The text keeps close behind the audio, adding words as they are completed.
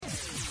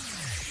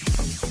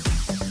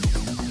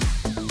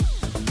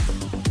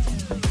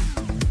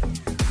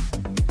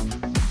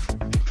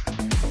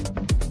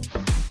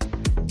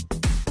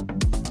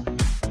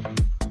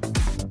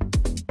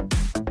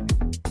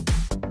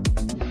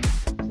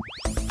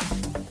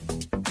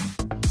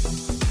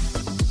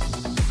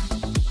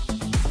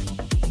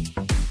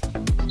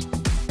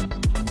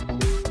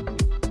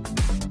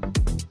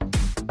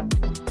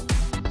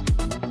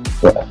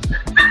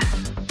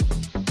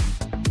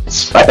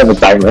I have a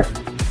timer.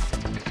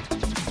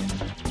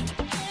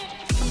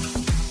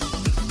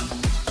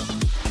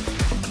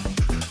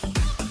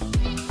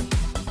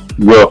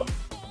 Go.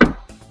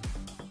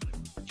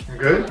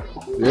 Good?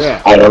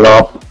 Yeah. I don't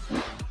know.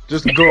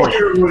 Just go.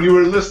 When you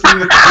were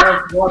listening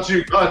to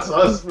watching God's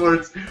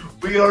Sports,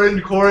 we are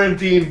in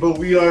quarantine, but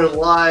we are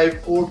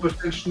live or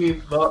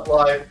potentially not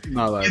live.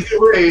 Not live. Either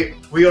way,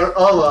 we are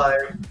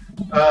alive.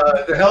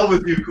 The hell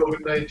with you,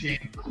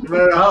 COVID-19. No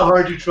matter how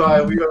hard you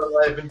try, we are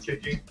alive and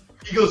kicking.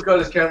 Eagle's got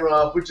his camera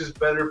off, which is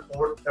better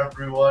for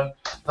everyone.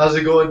 How's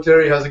it going,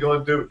 Terry? How's it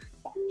going, Duke?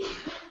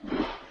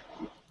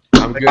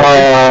 I'm good.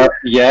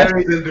 Yeah.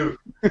 Terry's in Duke.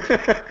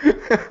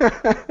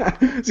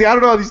 See, I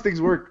don't know how these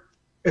things work.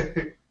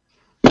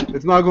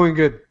 It's not going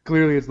good.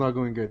 Clearly, it's not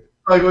going good.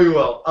 Not going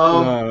well.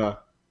 No.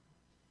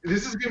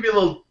 This is gonna be a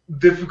little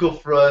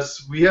difficult for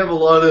us. We have a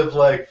lot of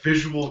like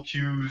visual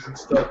cues and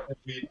stuff when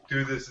we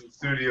do this in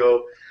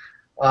studio.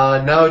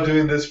 Now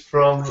doing this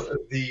from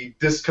the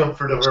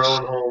discomfort of our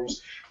own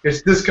homes.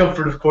 It's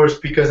discomfort, of course,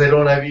 because I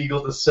don't have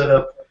Eagle to set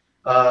up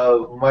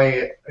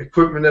my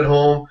equipment at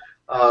home.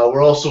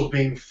 We're also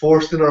being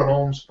forced in our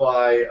homes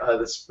by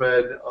the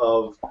spread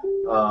of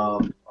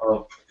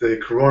the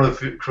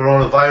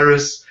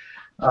coronavirus.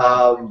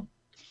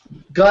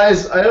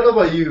 Guys, I don't know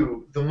about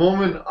you. The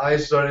moment I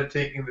started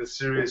taking this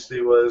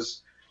seriously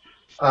was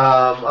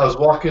I was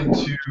walking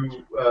to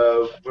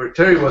where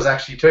Terry was.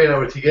 Actually, Terry and I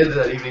were together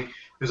that evening.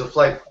 There's a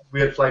flag.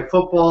 We had flag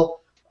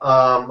football.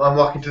 I'm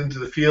walking into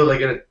the field. I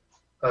get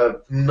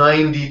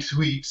 90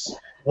 tweets,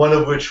 one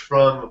of which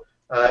from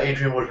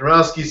Adrian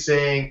Wojnarowski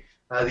saying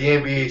the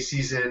NBA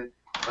season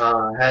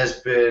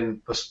has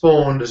been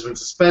postponed, has been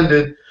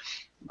suspended.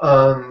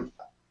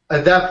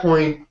 At that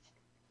point,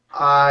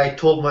 I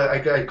called my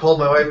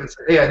wife and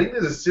said, "Hey, I think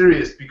this is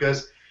serious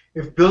because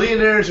if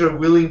billionaires are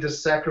willing to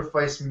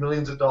sacrifice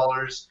millions of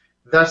dollars,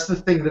 that's the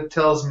thing that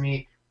tells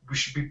me we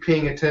should be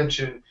paying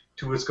attention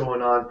to what's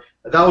going on."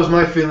 That was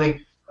my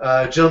feeling.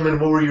 Gentlemen,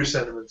 what were your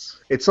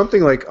sentiments? It's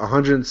something like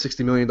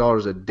 $160 million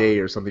a day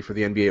or something for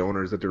the NBA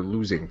owners that they're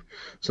losing.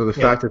 So the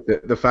fact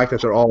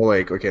that they're all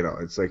like, okay, no,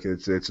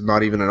 it's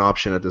not even an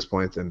option at this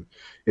point, and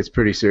it's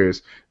pretty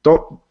serious.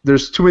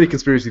 There's too many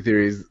conspiracy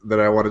theories that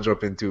I want to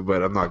jump into,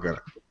 but I'm not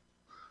gonna.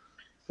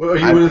 Well, are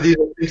you one of these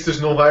that thinks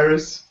there's no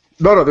virus?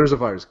 No, there's a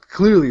virus.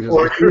 Clearly, there's a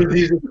virus. Or are you one of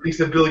these that thinks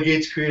that Bill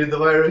Gates created the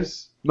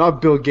virus?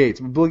 Not Bill Gates.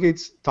 Bill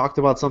Gates talked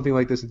about something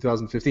like this in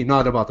 2015.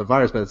 Not about the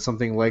virus, but it's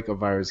something like a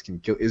virus can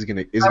kill. Is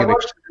gonna.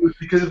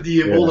 Because of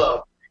the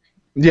Ebola.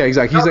 Yeah,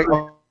 exactly. He's like,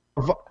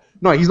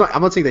 no, he's not.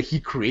 I'm not saying that he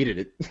created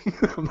it.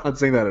 I'm not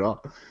saying that at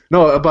all.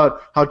 No,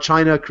 about how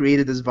China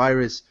created this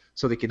virus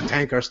so they can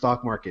tank our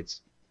stock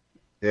markets.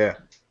 Yeah.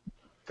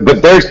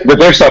 But their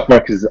stock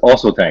market is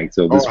also tanked.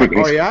 So this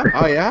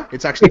Oh yeah.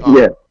 It's actually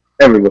yeah.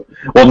 Everywhere.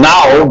 Well,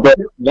 now But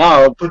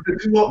the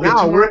two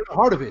we're at the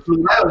heart of it.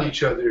 rely on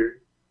each other.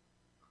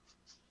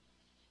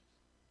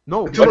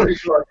 No. The two don't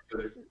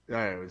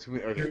rely on each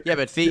other. Okay. Yeah,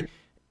 but see,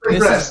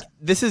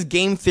 this is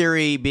game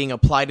theory being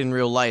applied in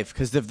real life,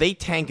 because if they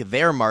tank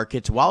their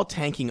markets while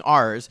tanking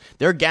ours,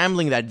 they're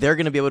gambling that they're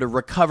going to be able to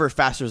recover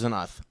faster than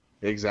us.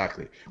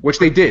 Exactly. Which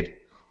they did.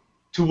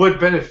 To what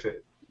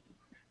benefit?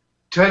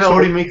 China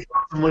already makes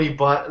lots of money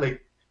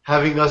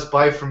having us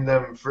buy from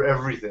them for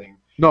everything.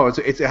 No,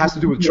 it has to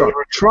do with Trump.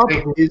 Trump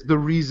is the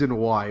reason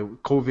why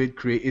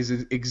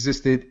COVID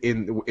existed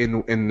in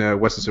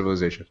Western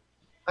civilization.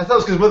 I thought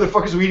it was because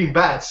motherfuckers were eating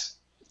bats.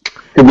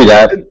 Could be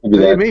that.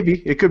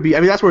 Maybe it could be. I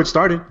mean, that's where it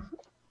started.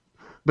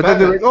 But then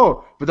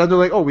they're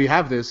like, oh, we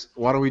have this.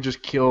 Why don't we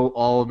just kill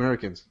all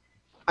Americans?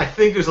 I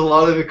think there's a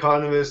lot of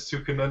economists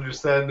who can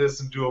understand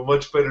this and do a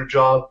much better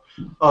job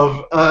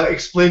of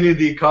explaining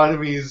the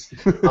economies.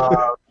 It's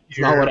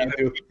not what I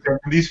do.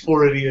 These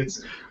four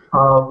idiots.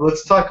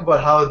 Let's talk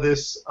about how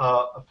this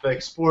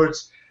affects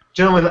sports.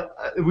 Gentlemen,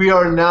 we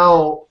are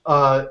now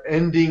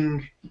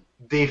ending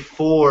day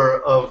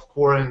 4 of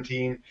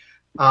quarantine.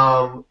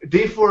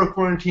 Day 4 of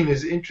quarantine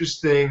is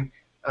interesting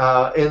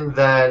in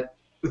that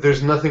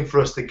there's nothing for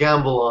us to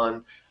gamble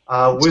on.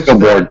 With so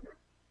bored.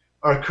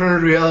 Our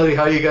current reality,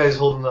 how are you guys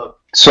holding up?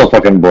 So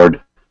fucking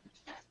bored.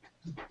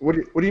 What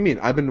do you mean?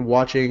 I've been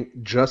watching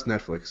just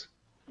Netflix.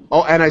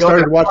 Oh, and I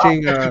started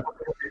watching.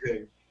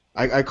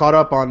 I caught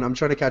up on. I'm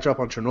trying to catch up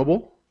on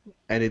Chernobyl,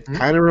 and it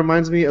kind of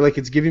reminds me, like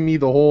it's giving me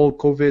the whole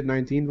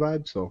COVID-19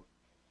 vibe. So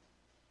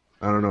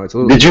I don't know. It's a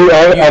little.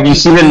 Have you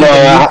seen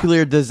the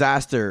nuclear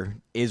disaster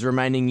is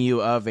reminding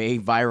you of a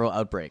viral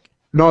outbreak?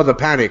 No, the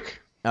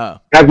panic. Oh.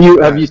 Have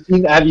you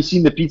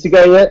seen the pizza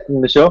guy yet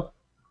in the show?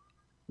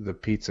 The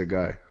pizza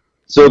guy.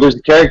 So there's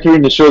a character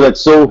in the show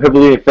that's so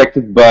heavily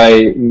affected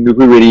by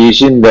nuclear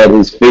radiation that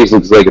his face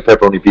looks like a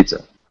pepperoni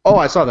pizza. Oh,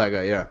 I saw that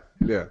guy.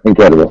 Yeah.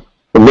 Incredible.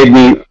 It made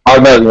me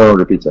automatically want to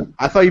order pizza.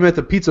 I thought you meant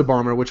the pizza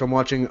bomber, which I'm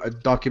watching a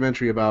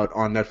documentary about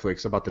on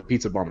Netflix about the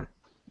pizza bomber.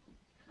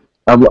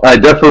 I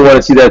definitely want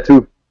to see that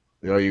too.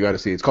 You know, you got to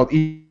see it. It's called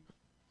E.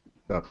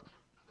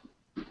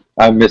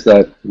 I missed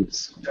that.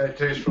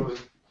 Taste frozen.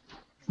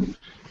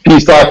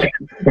 Peace talk.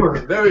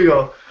 There we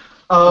go.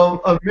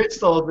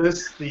 Amidst all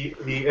this, the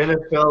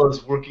NFL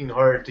is working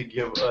hard to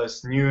give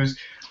us news.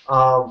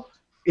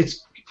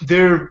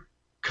 They're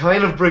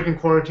kind of breaking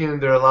quarantine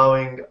and they're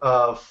allowing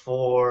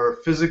for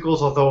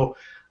physicals, although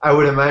I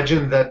would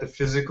imagine that the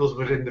physicals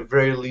would in the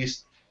very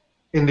least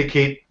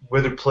indicate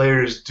whether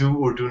players do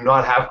or do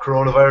not have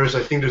coronavirus.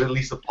 I think there's at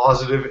least a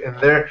positive in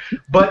there.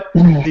 But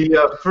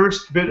the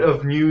first bit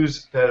of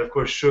news that, of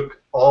course,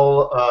 shook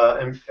all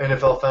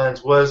NFL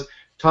fans was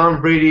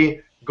Tom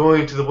Brady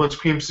going to the once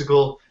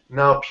creamsicle,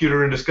 now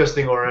pewter and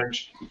disgusting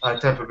orange,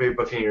 Tampa Bay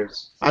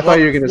Buccaneers. I thought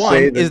you were going to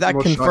say is that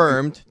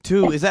confirmed?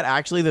 Two, is that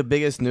actually the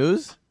biggest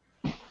news?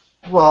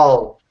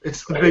 Well,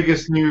 it's the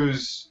biggest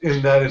news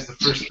in that it's the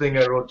first thing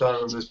I wrote down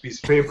on this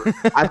piece of paper.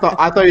 I thought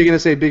you were going to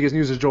say biggest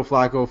news is Joe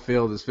Flacco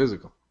failed his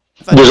physical.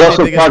 There's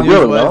also Todd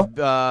Gurley,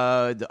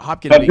 no?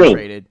 Hopkins being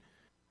traded.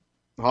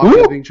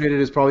 Hopkins being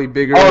traded is probably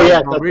bigger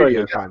than Tom Brady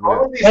at the time.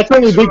 Yeah. That's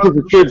only big because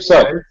the trade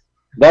himself.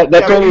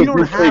 That's only you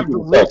don't have the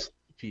list,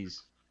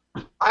 piece.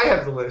 I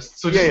have the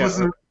list, so just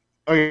listen.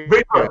 Okay.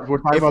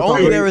 If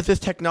only there was this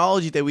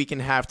technology that we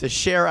can have to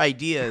share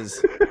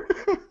ideas.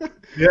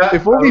 Yeah.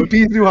 If only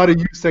Pete knew how to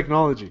use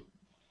technology.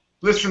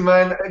 Listen,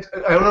 man,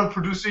 I don't have a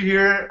producer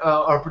here.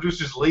 Our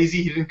producer's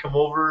lazy. He didn't come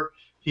over.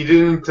 He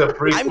didn't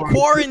break. I'm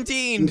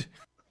quarantined.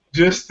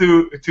 Just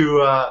to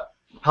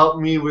help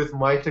me with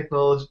my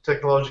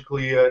technological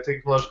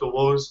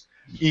woes.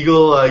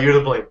 Eagle, you're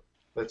to blame.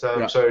 But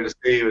I'm sorry to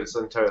say, but it's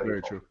entirely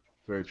very true.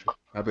 Very true.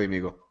 I blame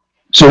Eagle.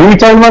 So who are we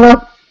talking about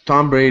now?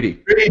 Tom Brady.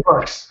 Brady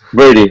Bucks.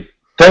 Brady.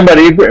 Talking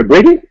about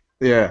Brady?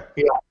 Yeah.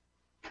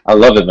 I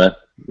love it, man.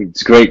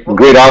 It's great.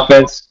 Great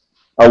offense.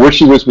 I wish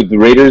he was with the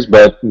Raiders,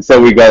 but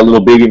instead we got a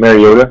little baby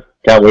Mariota.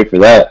 Can't wait for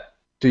that.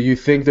 Do you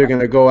think they're going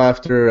to go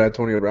after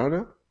Antonio Brown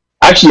now?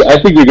 Actually,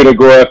 I think they're going to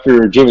go after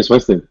Jameis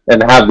Winston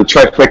and have the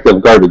trifecta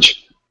of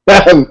garbage.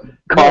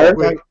 Carr.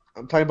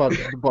 I'm talking about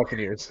the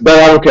Buccaneers. But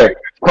I don't care.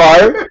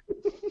 Carr,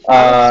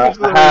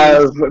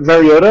 have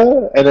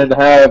Mariota, and then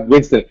have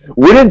Winston.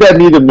 Wouldn't that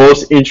be the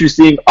most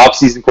interesting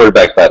offseason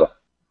quarterback battle?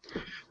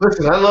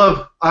 Listen, I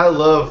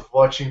love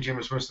watching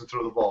Jameis Winston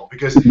throw the ball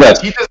because he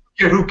doesn't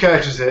care who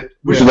catches it,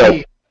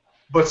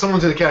 but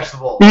someone's going to catch the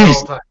ball all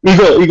the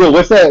time. Eagle,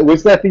 what's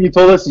that thing you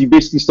told us? You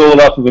basically stole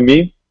it off of a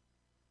meme?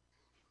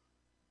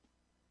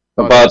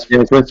 About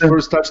Jameis Winston?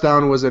 First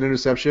touchdown was an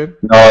interception?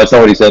 No, that's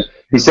not what he said.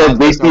 He said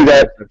basically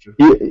that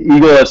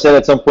Eagle said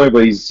at some point,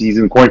 but he's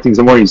in quarantine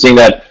somewhere. He's saying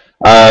that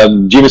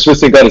Jameis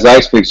Winston got his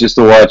eyes fixed just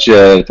to watch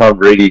Tom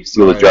Brady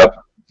steal the job.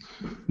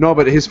 No,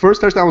 but his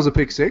first touchdown was a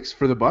pick six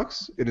for the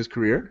Bucks in his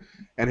career,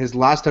 and his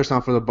last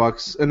touchdown for the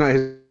Bucks,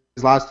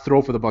 his last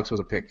throw for the Bucks was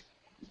a pick.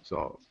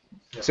 So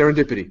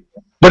serendipity.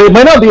 But it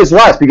might not be his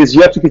last because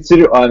you have to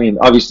consider. I mean,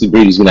 obviously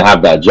Brady's going to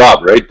have that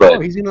job, right?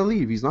 But he's going to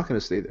leave. He's not going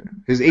to stay there.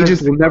 His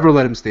agents will never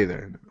let him stay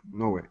there.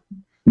 No way.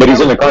 But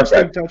he's in the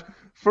contract.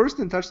 First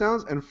in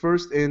touchdowns and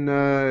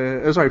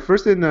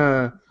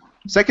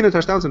second in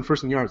touchdowns and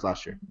first in yards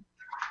last year.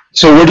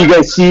 So where do you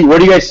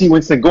guys see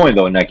Winston going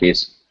though in that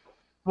case?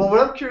 Well,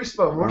 what I'm curious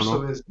about more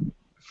so is,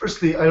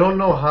 firstly, I don't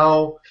know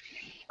how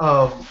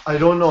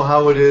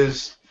it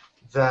is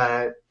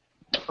that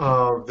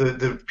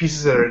the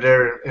pieces that are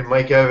there and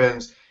Mike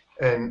Evans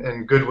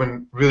and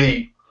Goodwin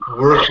really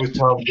work with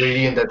Tom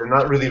Brady and that they're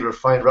not really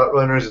refined route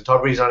runners and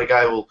Tom Brady's not a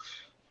guy who will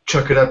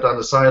chuck it up down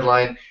the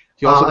sideline.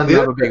 He also doesn't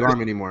have a big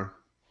arm anymore.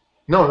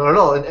 No, not at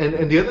all.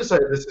 And the other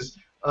side of this is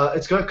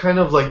it's got kind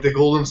of like the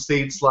Golden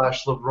State /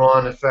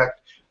 LeBron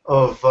effect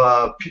of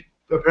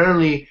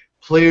apparently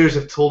players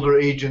have told their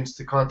agents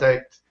to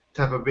contact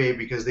Tampa Bay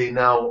because they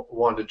now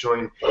want to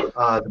join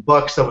the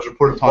Bucks. That was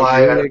reported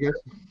by. Gurley, I guess.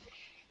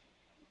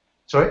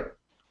 Sorry.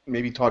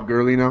 Maybe Todd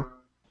Gurley now.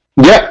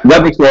 Yeah,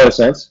 that makes a lot of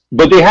sense.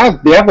 But they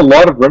have a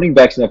lot of running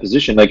backs in that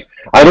position. Like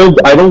I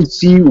don't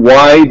see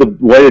why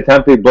the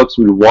Tampa Bay Bucks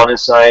would want to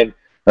sign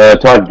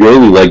Todd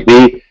Gurley. Like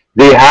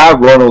they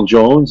have Ronald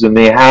Jones and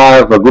they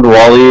have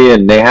Agunwale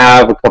and they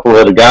have a couple of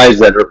other guys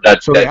that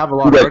they have a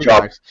lot of running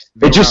backs.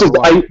 It just is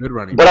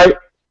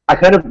I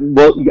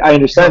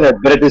understand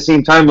that, but at the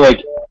same time,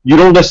 like you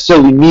don't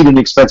necessarily need an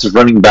expensive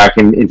running back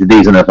in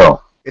today's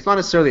NFL. It's not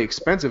necessarily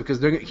expensive because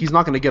he's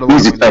not going to get a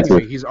lot of money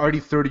anyway. He's already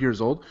 30 years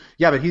old.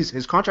 Yeah, but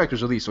his contract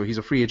is released, so he's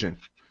a free agent.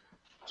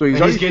 So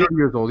he's already 30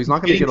 years old. He's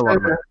not going to get a lot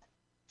of money.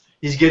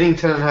 He's getting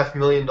 $10.5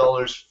 million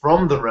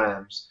from the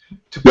Rams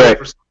to play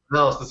for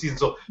someone else this season.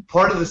 So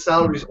part of the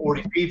salary is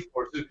already paid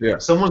for. So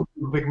someone's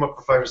going to pick him up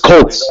for $5 or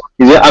 $6 Colts.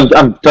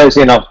 I'm trying to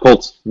say now,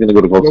 Colts. He's going to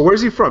go to Colts. Well,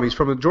 where's he from? He's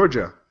from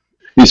Georgia.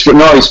 He's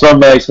from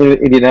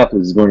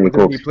Indianapolis. He's going to the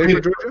Colts. Did he play for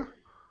Georgia?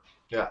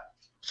 Yeah.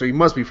 So he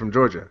must be from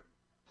Georgia.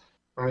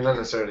 I mean, not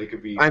necessarily. It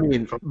could be. I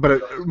mean,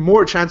 but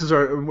more chances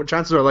are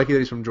likely that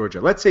he's from Georgia.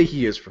 Let's say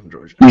he is from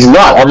Georgia. He's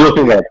not. I'm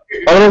looking it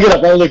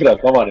up. I'll look it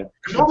up. Come on.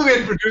 There's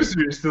only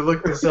producers to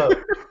look this up.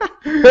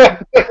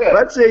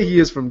 Let's say he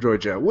is from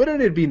Georgia.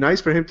 Wouldn't it be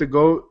nice for him to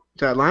go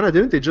to Atlanta?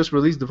 Didn't they just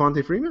release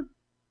Devontae Freeman?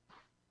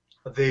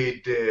 They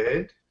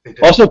did.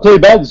 Also, Clay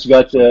Badge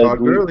got Todd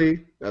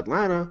Gurley,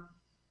 Atlanta.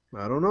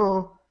 I don't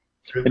know.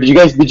 And did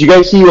you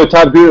guys see what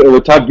Todd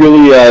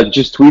Gurley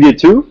just tweeted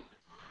too?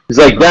 He's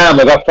like, damn,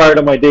 I got fired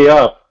on my day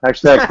off.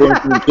 Hashtag going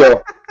to the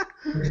show.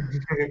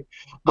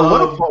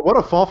 But what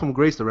a fall from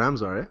grace the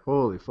Rams are, eh?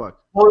 Holy fuck.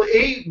 Well,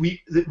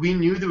 we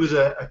knew there was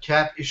a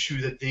cap issue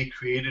that they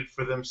created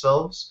for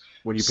themselves.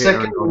 When you pay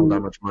Aaron Donald that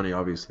much money,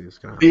 obviously, it's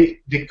kind of.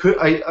 They could.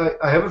 I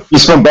have a.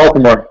 He's from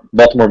Baltimore,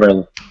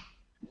 Maryland.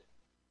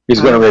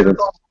 He's going to Ravens.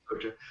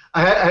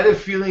 I had a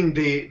feeling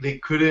they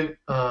couldn't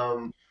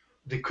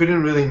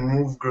really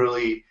move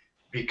Gurley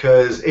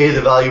because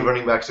the value of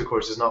running backs, of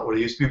course, is not what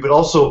it used to be, but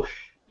also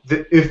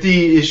if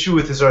the issue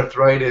with his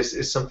arthritis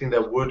is something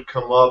that would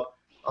come up,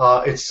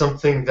 it's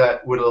something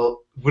that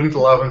wouldn't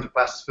allow him to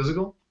pass his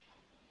physical.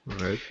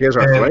 Right. He has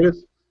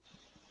arthritis?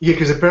 Yeah,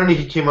 because apparently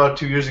he came out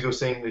 2 years ago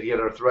saying that he had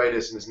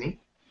arthritis in his knee.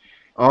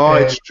 Oh,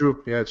 it's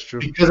true. Yeah, it's true.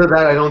 Because of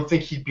that, I don't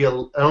think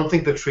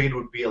the trade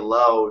would be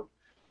allowed.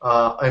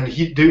 And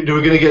they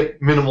were going to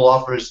get minimal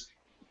offers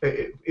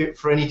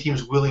for any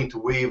teams willing to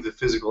waive the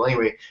physical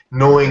anyway,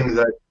 knowing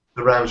that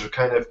the Rams were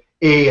kind of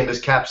A, in this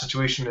cap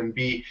situation, and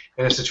B,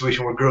 in a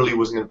situation where Gurley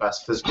wasn't going to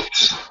pass physical.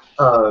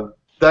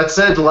 That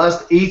said, the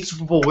last 8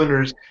 Super Bowl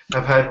winners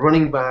have had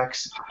running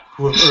backs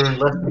who have earned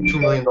less than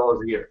 $2 million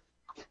a year.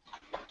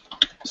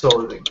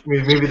 So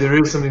maybe there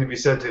is something to be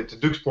said to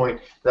Duke's point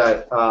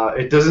that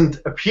it doesn't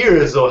appear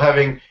as though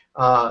having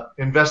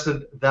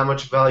invested that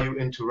much value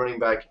into running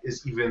back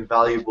is even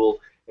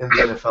valuable in the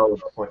NFL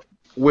at that point.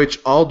 Which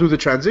I'll do the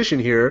transition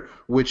here,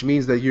 which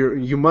means that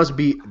you must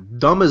be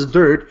dumb as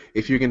dirt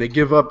if you're going to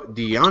give up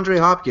DeAndre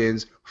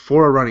Hopkins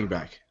for a running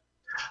back.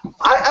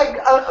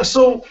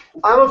 So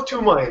I'm of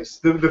two minds.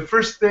 The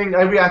first thing,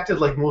 I reacted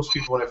like most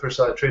people when I first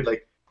saw the trade,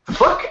 like, the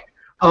fuck?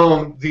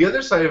 The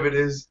other side of it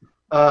is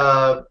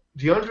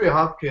DeAndre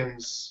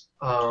Hopkins,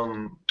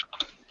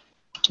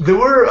 there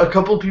were a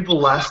couple people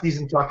last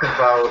season talking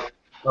about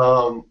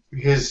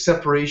his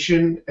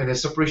separation and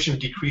his separation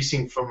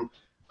decreasing from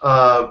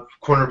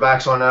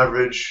cornerbacks on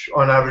average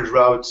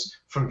routes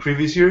from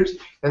previous years,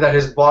 and that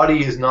his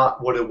body is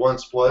not what it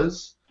once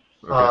was.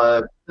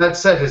 Okay. That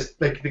said,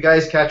 the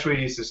guy's catch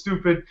radius is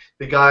stupid.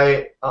 The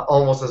guy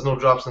almost has no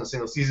drops in a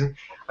single season.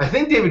 I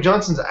think David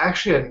Johnson's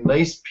actually a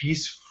nice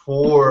piece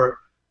for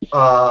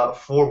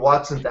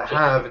Watson to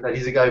have, and that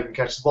he's a guy who can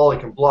catch the ball, he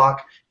can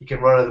block, he can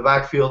run out of the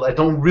backfield. I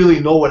don't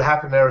really know what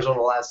happened in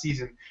Arizona last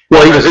season.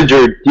 Well, he was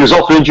injured. He was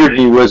also injured, and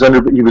he was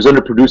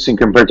underproducing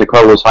compared to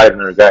Carlos Hyde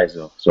and other guys,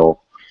 though. So,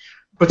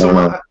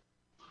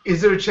 is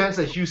there a chance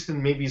that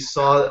Houston maybe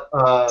saw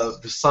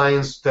the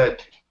signs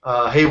that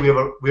hey, we have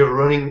a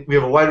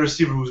wide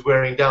receiver who's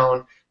wearing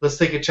down. Let's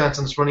take a chance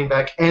on this running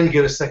back and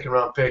get a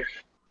second-round pick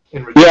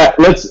in return. Yeah,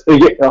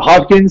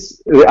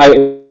 Hopkins.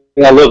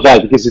 I love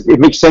that because it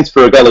makes sense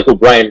for a guy like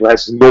O'Brien who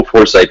has no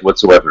foresight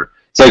whatsoever.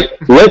 It's like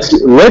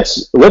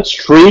let's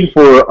trade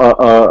for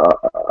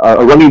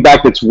a running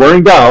back that's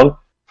wearing down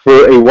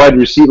for a wide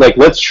receiver. Like,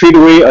 let's trade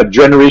away a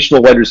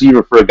generational wide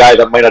receiver for a guy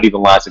that might not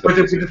even last a couple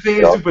But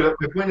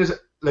the point is,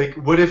 like,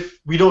 what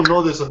if we don't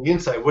know this on the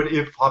inside? What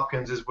if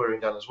Hopkins is wearing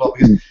down as well?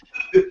 Because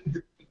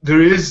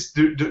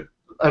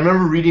I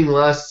remember reading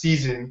last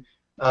season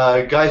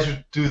guys who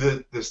do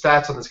the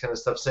stats on this kind of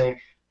stuff saying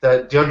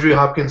that DeAndre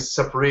Hopkins'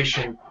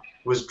 separation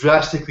was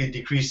drastically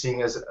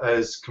decreasing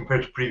as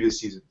compared to previous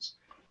seasons.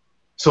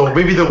 So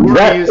maybe the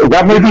worry is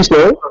that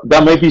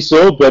might be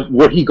so, but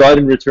what he got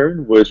in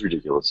return was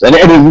ridiculous, and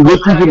it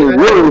looked even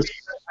worse.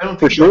 I don't think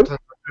for sure.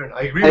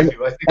 I agree with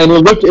you. I think and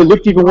it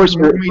looked even worse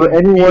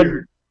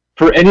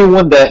for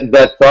anyone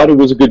that thought it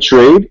was a good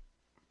trade.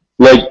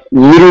 Like,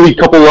 literally a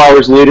couple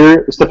hours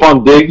later,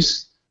 Stephon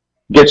Diggs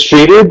gets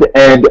traded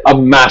and a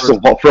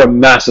massive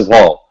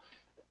haul.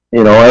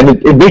 You know,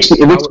 and it makes me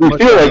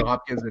feel like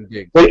Hopkins and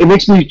Diggs. It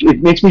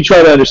makes me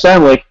try to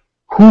understand, like,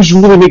 who's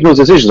really making those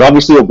decisions.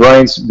 Obviously,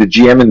 O'Brien's the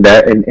GM in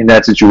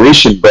that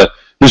situation, but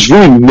there's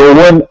really no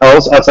one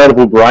else outside of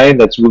O'Brien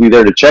that's really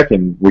there to check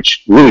him,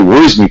 which really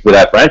worries me for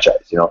that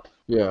franchise. You know.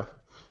 Yeah.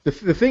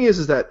 The thing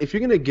is that if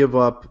you're gonna give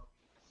up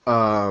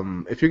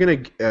Hopkins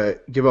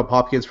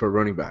for a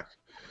running back,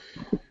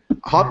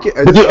 but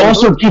they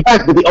also gave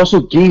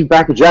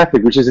back a draft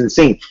pick, which is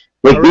insane.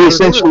 Like, they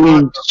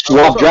essentially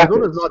swapped draft picks.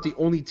 Arizona's not the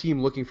only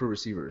team looking for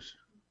receivers.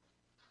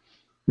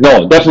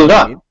 No, definitely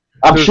not.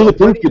 I'm sure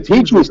the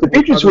Patriots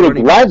would have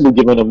gladly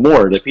given him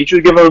more. The Patriots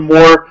would give him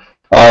more.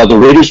 The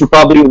Raiders would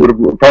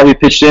probably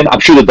pitched in. I'm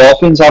sure the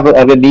Dolphins have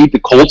a need. The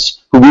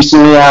Colts, who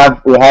recently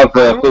have Philip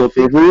Rivers.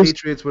 The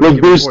Patriots would have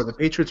given more. The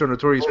Patriots are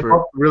notorious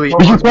for really.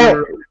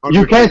 But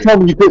you can't tell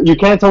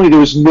me there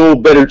was no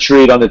better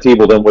trade on the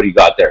table than what he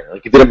got there.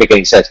 Like, it didn't make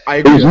any sense. I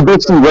agree. He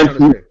basically went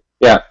through.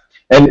 Yeah.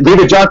 And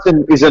David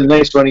Johnson is a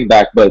nice running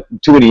back, but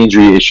too many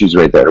injury issues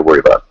right there to worry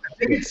about. I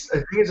think it's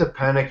a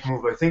panic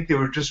move. I think they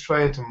were just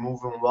trying to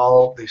move him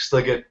while they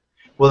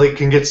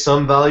can get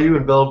some value.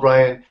 And Bill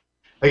O'Brien,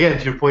 again,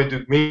 to your point,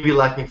 Duke, maybe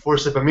lacking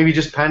foresight, but maybe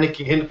just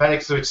hitting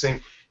panic switch, saying,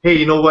 "Hey,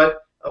 you know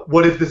what?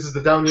 What if this is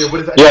the down year?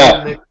 What if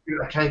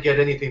I can't get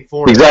anything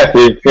for him?"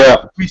 Exactly.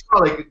 Yeah. We saw,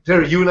 like,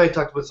 Terry, you and I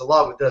talked about this a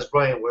lot with Des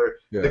Bryant, where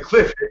the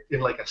cliff hit in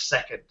like a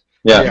second.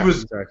 Yeah. He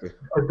was a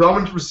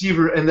dominant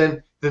receiver, and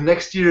then the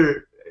next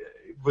year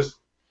was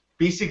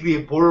basically a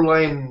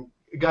borderline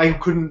a guy who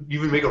couldn't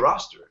even make a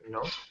roster.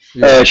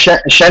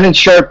 Shannon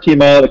Sharp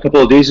came out a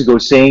couple of days ago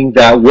saying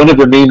that one of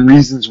the main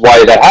reasons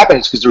why that happened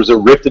is because there was a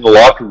rift in the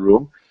locker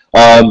room.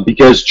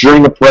 Because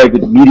during a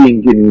private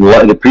meeting in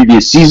the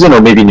previous season,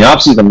 or maybe in the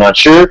offseason, I'm not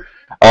sure,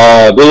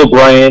 Bill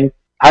O'Brien,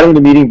 having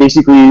the meeting,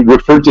 basically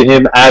referred to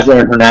him as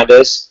Aaron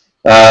Hernandez,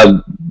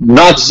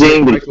 not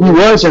saying that he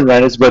was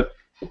Hernandez, but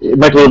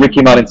Michael Irvin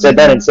came out and said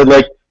that,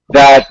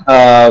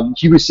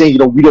 he was saying,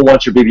 we don't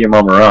want your baby and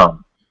mom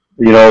around.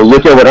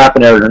 Look at what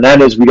happened to Aaron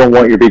Hernandez. We don't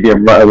want your baby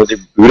mama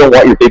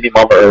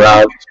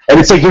around. And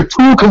it's like, you're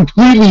two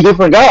completely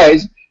different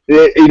guys.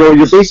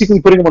 You're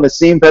basically putting him on the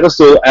same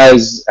pedestal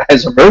as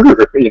a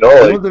murderer. He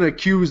was an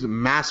accused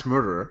mass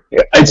murderer.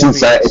 Yeah, it's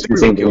insane. It's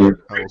insane.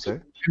 I will say.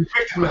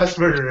 Convicted mass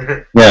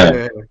murderer.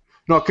 Yeah.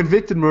 No,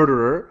 convicted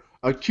murderer,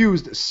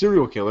 accused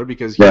serial killer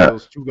because he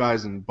kills two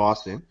guys in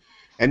Boston,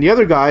 and the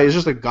other guy is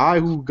just a guy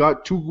who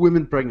got two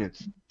women pregnant.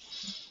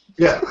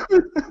 Yeah.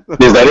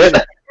 Is that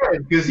it?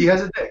 Because he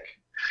has a dick.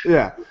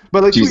 Yeah,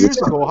 but like 2 years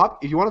ago,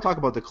 if you want to talk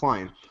about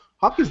decline,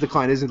 Hopkins'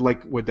 decline isn't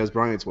like what Des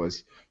Bryant's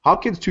was.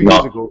 Hopkins 2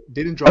 years ago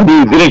didn't drop.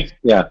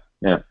 Yeah.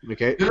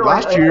 Okay.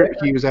 Last year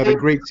he was at a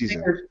great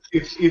season.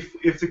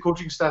 If the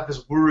coaching staff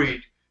is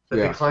worried that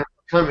decline is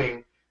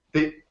coming,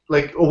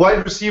 like a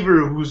wide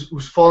receiver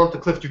who's fallen off the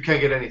cliff, you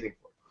can't get anything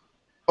for.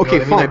 Okay,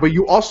 fine, but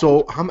you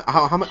also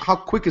how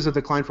quick is a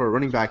decline for a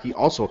running back? He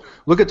also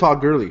look at Todd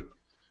Gurley,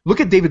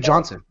 look at David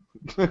Johnson.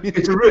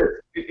 It's a risk.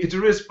 It's a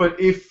risk, but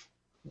if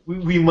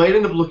we might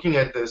end up looking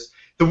at this.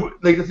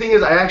 The thing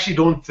is, I actually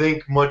don't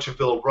think much of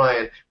Bill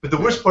O'Brien. But the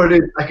worst part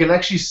is, I can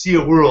actually see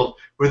a world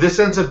where this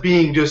ends up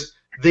being just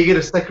they get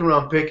a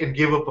second-round pick and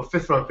give up a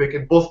fifth-round pick,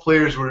 and both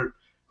players were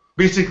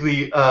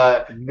basically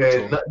not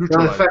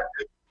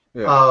effective.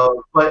 Yeah.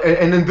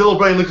 And then Bill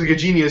O'Brien looks like a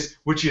genius,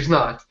 which he's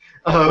not.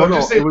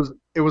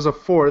 It was a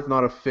fourth,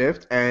 not a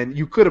fifth, and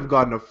you could have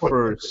gotten a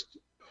first.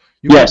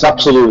 Yes,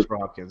 absolutely.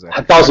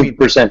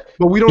 1,000%.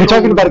 But we don't. You're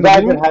talking about a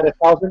guy that had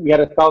 1,000. He had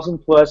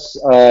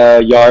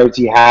 1,000+ yards.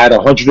 He had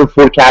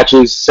 104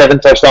 catches, 7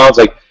 touchdowns.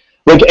 And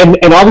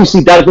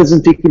obviously that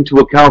doesn't take into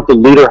account the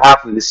later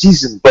half of the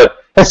season.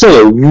 But that's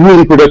still a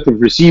really productive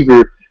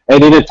receiver.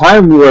 And in a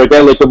time where a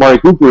guy like Amari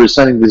Cooper is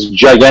signing this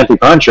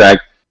gigantic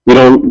contract,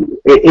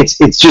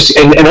 it's just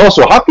and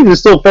also Hopkins is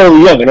still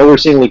fairly young. I know we're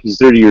saying like he's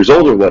 30 years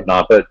old or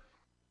whatnot, but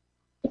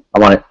I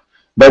want it.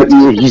 But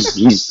to me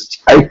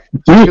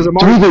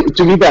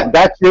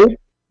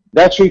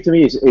that trade to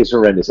me is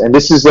horrendous. And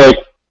this is like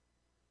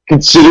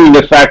considering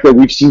the fact that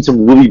we've seen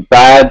some really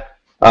bad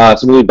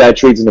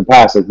trades in the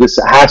past. Like this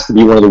has to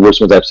be one of the worst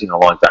ones I've seen in a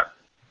long time.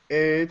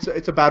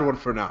 It's a bad one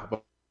for now,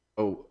 but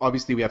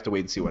obviously we have to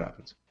wait and see what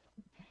happens.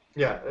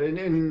 Yeah,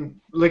 and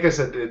like I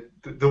said,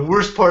 the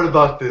worst part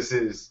about this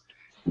is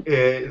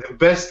the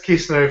best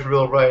case scenario for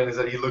Bill O'Brien is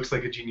that he looks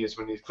like a genius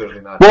when he's clearly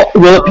not.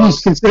 Well,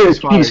 please consider this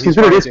for a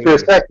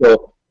sec,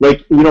 though.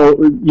 Like you're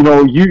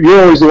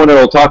always the one that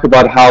will talk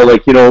about how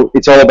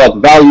it's all about the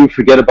value.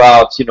 Forget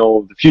about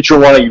the future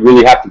one. You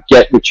really have to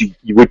get what you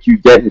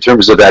get in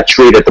terms of that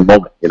trade at the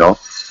moment. Well,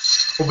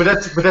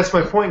 but that's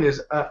my point. Is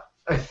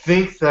I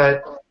think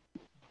that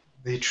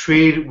the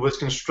trade was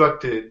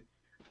constructed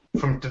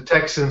from the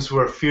Texans who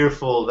are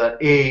fearful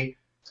that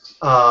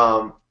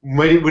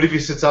what if he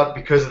sits out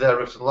because of that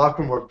rift in the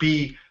locker room, or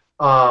B,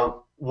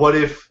 what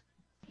if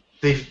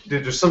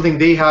there's something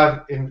they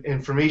have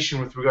information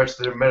with regards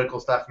to their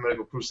medical staff and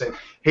medical crew saying,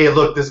 hey,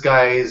 look, this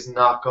guy is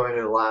not going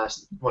to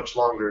last much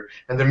longer,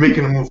 and they're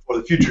making a move for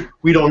the future.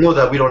 We don't know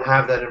that. We don't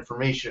have that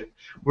information.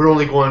 We're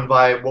only going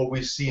by what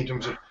we see in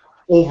terms of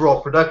overall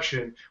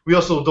production. We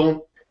also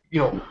don't,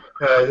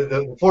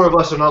 the four of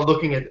us are not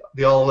looking at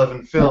the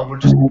all-11 film. We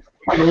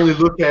can only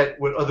look at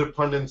what other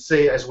pundits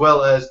say as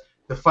well as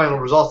the final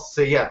results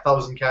say,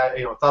 1,000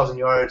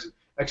 yards,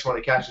 X amount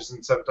of catches,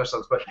 and 7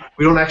 touchdowns. But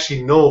we don't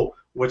actually know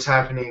what's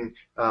happening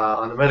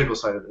on the medical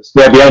side of this.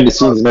 Yeah, behind the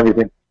scenes and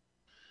everything.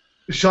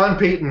 Sean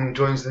Payton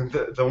joins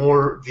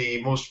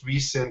the most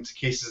recent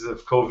cases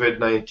of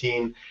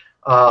COVID-19.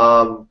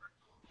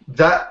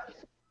 That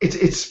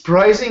it's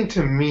surprising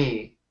to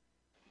me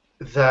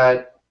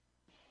that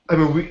we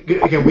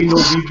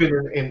know we've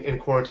been in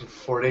quarantine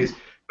for 4 days,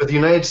 but the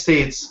United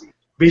States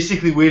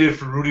basically waited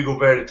for Rudy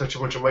Gobert to touch a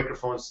bunch of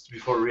microphones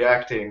before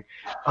reacting.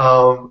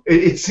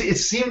 It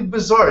seemed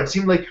bizarre. It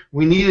seemed like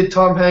we needed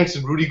Tom Hanks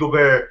and Rudy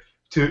Gobert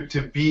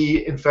to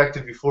be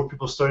infected before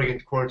people started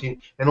into quarantine,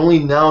 and only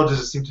now does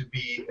it seem to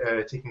be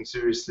taken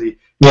seriously.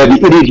 Yeah, the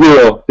idiot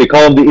hero. They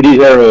call him the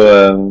idiot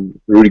hero,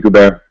 Rudy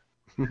Gobert.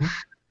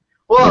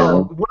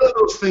 Well, one of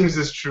those things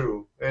is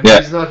true, and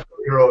he's not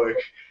heroic.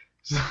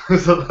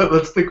 So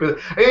let's stick with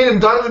it.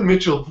 And Donovan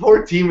Mitchell,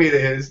 poor teammate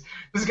of his,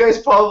 this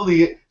guy's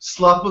probably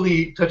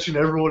sloppily touching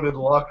everyone in the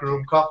locker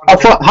room.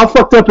 How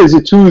fucked up is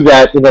it, too,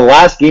 that in the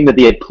last game that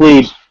they had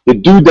played, the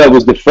dude that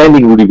was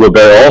defending Rudy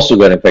Gobert also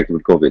got infected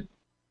with COVID?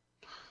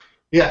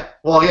 Yeah,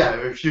 well,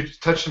 if you're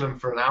touching him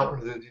for an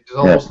hour, there's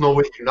almost no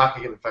way you're not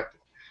going to get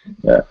infected.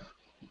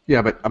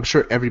 Yeah, but I'm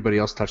sure everybody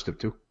else touched him,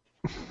 too.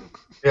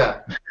 Yeah.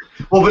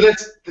 Well, but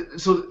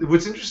so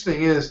what's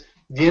interesting is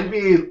the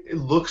NBA, it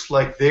looks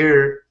like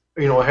they're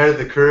ahead of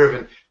the curve,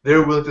 and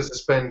they're willing to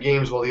suspend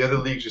games while the other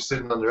leagues are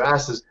sitting on their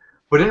asses.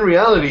 But in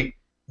reality,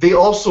 they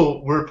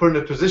also were put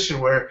in a position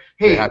where,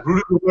 hey,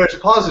 Rudy Gobert is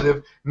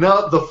positive.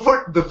 Now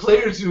the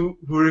players who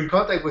were in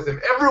contact with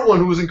him, everyone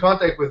who was in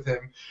contact with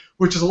him,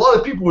 which is a lot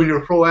of people when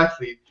you're a pro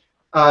athlete,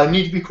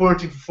 need to be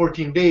quarantined for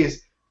 14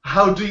 days.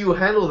 How do you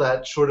handle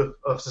that short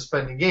of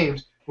suspending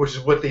games, which is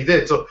what they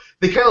did? So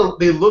they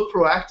look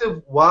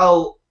proactive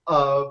while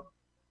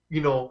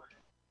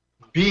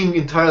being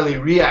entirely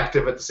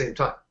reactive at the same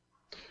time.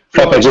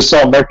 I just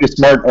saw Marcus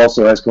Smart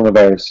also has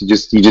coronavirus.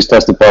 He just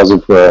tested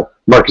positive for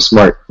Marcus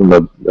Smart from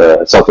the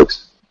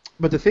Celtics.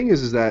 But the thing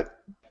is that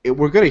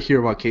we're going to hear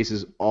about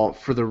cases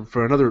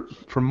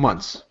for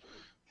months.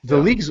 The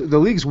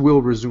leagues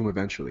will resume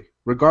eventually,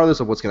 regardless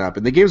of what's going to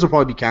happen. The games will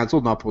probably be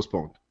canceled, not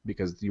postponed,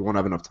 because you won't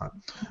have enough time.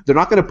 They're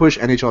not going to push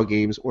NHL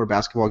games or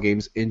basketball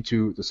games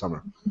into the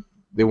summer.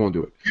 They won't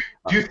do it.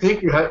 Do you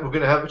think we're going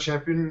to have a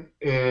champion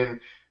in?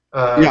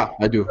 Yeah,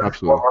 I do,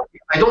 absolutely.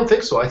 I don't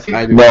think so. No,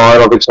 I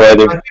don't think so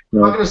either. I think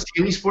we're not going to see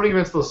any sporting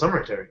events till the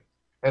summer, Terry.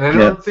 And I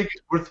don't think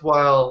it's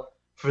worthwhile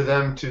for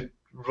them to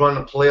run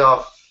a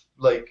playoff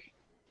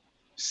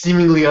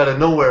seemingly out of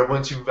nowhere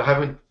once you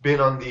haven't been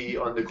on the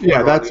court.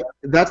 Yeah,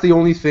 that's the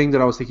only thing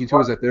that I was thinking too,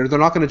 is that they're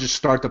not going to just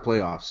start the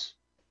playoffs.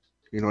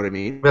 You know what I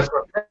mean? That's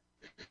what I'm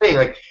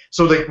saying.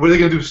 What are they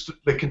going to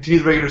do? Continue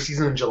the regular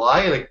season in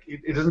July?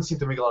 It doesn't seem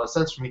to make a lot of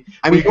sense for me.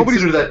 I mean,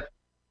 nobody's that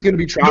going to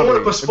be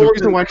traveling.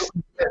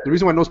 The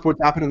reason why no sports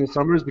happen in the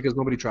summer is because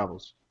nobody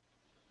travels.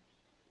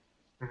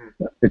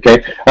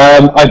 Okay,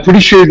 I'm pretty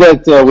sure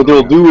that what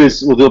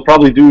they'll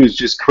probably do is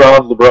just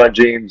crown LeBron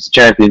James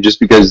champion just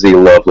because they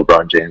love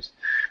LeBron James.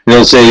 And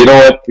they'll say, you know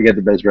what, we got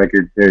the best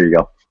record. There you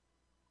go.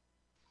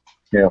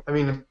 Yeah. I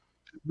mean,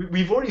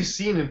 we've already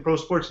seen in pro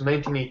sports in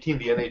 1918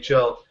 the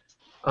NHL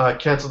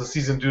canceled the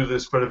season due to the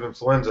spread of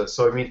influenza.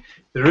 So I mean,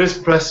 there is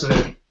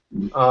precedent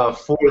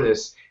for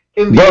this.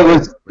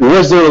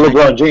 Was there a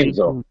LeBron James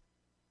though?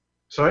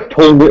 Sorry?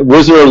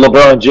 Was there a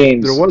Lebron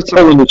James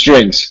pulling the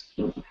strings?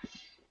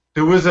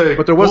 There was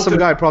some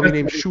guy probably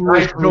named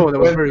Shoeless Joe that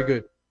was very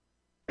good.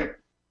 What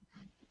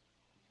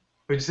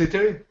did you say,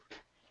 Terry?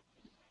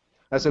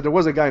 I said there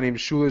was a guy named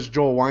Shoeless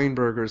Joe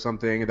Weinberg or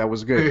something that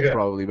was good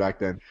probably back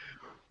then.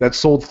 That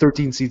sold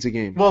 13 seats a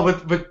game. Well,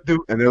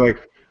 and they're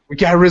like, we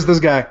can't risk this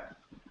guy.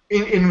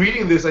 In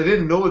reading this, I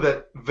didn't know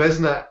that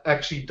Vezina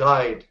actually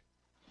died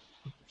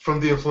from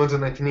the influenza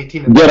in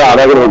 1918. Get out!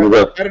 I didn't know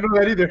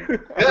that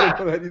either. Yeah,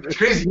 it's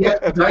crazy. Yeah,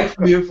 died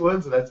from the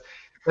influenza.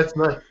 That's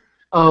nuts.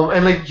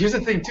 And here's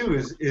the thing too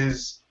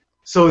is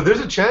so there's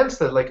a chance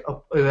that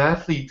an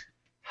athlete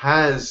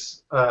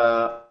has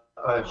a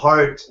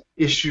heart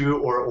issue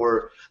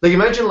or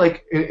imagine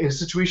in a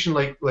situation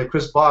like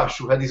Chris Bosh,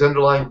 who had these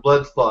underlying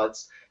blood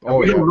clots.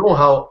 We don't know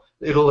how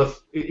it'll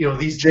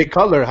these. Jay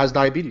Cutler has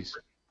diabetes.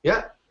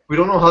 Yeah, we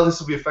don't know how this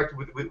will be affected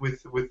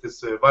with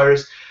this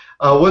virus.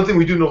 One thing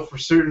we do know for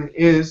certain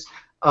is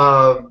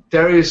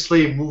Darius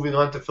Slay moving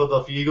on to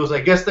Philadelphia Eagles. I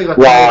guess they got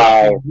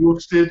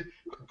roasted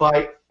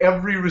by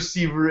every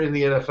receiver in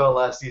the NFL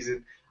last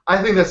season.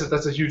 I think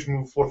that's a huge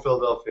move for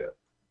Philadelphia.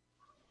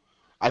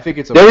 I think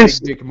it's a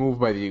big move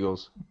by the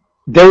Eagles.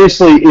 Darius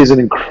Slay is an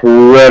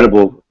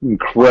incredible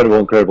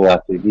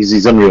athlete.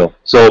 He's unreal.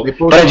 So,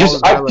 I've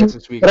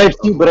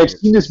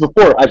seen this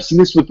before. I've seen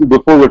this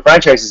before with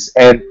franchises,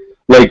 and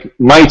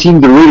my team,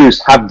 the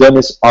Raiders, have done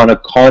this on a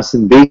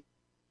constant basis.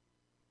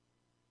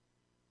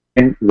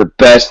 And the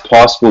best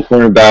possible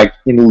cornerback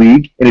in the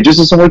league, and it just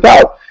doesn't work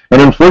out.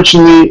 And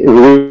unfortunately, it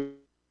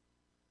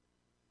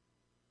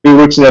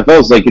works in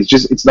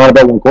NFL. It's not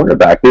about one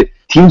cornerback.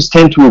 Teams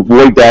tend to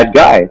avoid that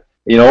guy.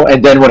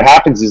 And then what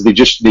happens is they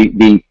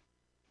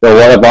a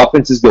lot of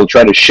offenses, they'll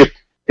try to shift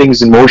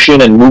things in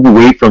motion and move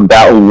away from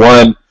that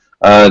one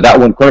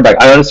cornerback.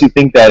 I honestly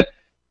think that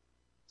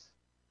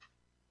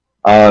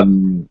it's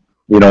going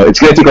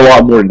to take a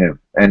lot more than him.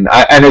 And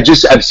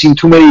I've seen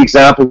too many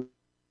examples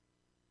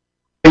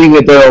signing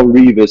a Darrelle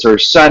Revis or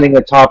signing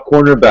a top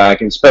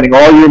cornerback and spending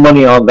all your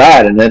money on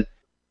that, and then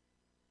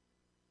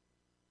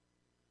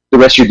the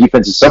rest of your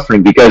defense is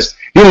suffering because at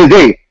the end of the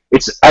day,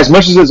 it's as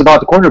much as it's about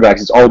the cornerbacks,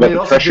 it's all about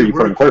the pressure you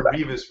put on the quarterback.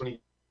 Revis when he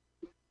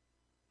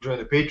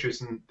joined the Patriots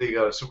and they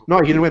got a Super Bowl.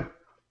 No, he didn't win.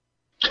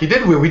 He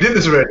did win. We did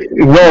this already.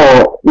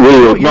 No.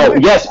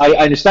 Yes, I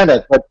understand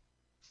that, but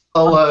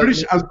I'm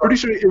pretty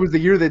sure it was the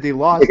year that they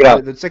lost.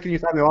 The second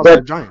time they lost to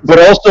the Giants.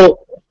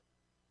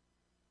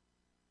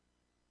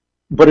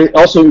 But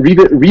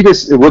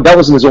Revis, well, that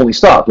wasn't his only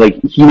stop.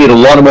 He made a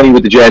lot of money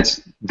with the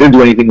Jets, didn't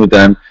do anything with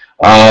them.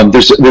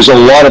 There's a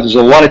lot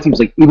of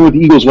teams, even with the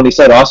Eagles when they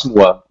signed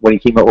Asamoah when he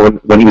came out, or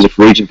when he was a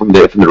free agent from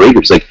the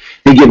Raiders, they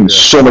gave him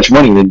so much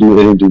money and they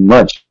didn't do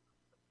much.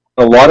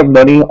 A lot of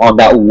money on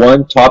that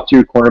one top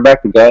tier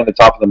cornerback, the guy on the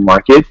top of the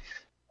market.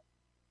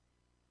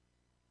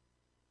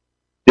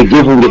 They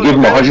give him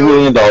 $100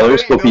 million.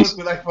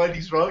 When I find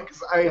he's wrong,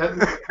 because I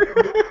haven't.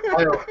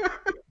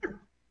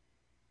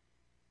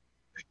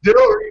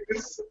 Darrelle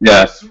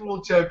Revis, Super Bowl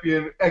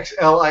champion,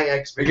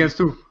 XLIX. Against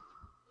who?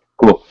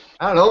 Cool.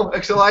 I don't know,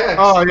 XLIX.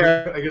 Oh,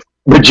 yeah. I guess.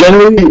 But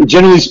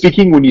generally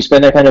speaking, when you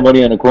spend that kind of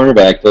money on a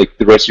cornerback, like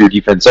the rest of your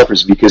defense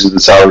suffers because of the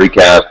salary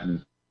cap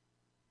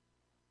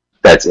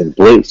that's in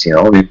place. You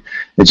know, I mean,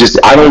 it's just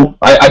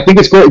I think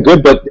it's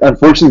good, but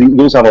unfortunately, the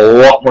Eagles have a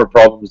lot more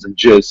problems than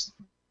just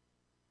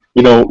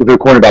with their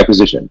cornerback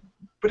position.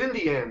 But in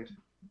the end,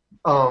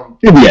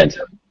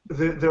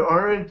 there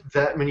aren't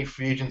that many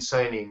free agent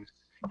signings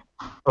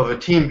of a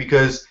team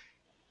because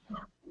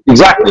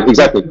exactly.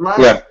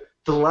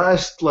 The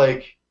last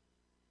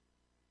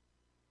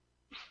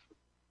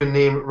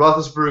name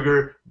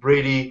Roethlisberger,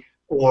 Brady,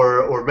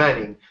 or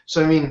Manning.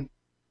 So I mean,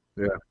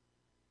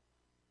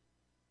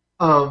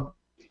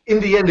 in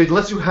the end,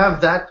 unless you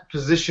have that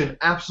position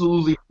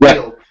absolutely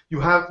nailed, you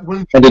have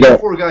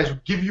four guys who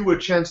give you a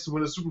chance to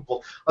win a Super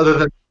Bowl. Other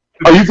than,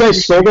 are you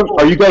guys sold on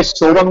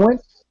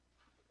Wentz?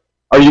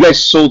 Are you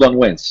guys sold on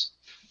Wentz?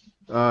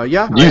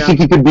 Yeah. Do you think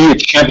he could be a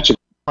championship?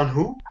 On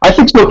who? I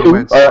think so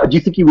too. Do you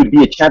think he would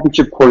be a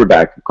championship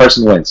quarterback,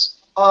 Carson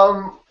Wentz?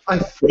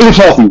 If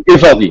healthy.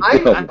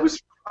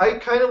 I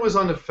kind of was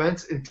on the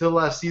fence until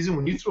last season.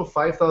 When you throw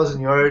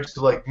 5,000 yards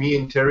to me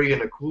and Terry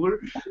in a cooler,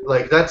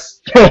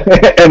 that's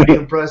pretty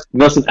impressive.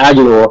 Nelson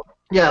Aguilar.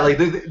 Yeah,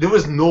 there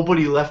was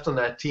nobody left on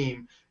that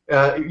team.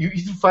 You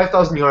threw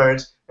 5,000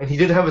 yards, and he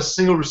didn't have a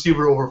single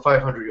receiver over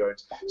 500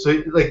 yards.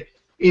 So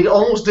it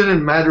almost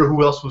didn't matter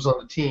who else was on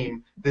the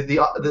team.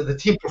 The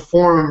team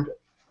performed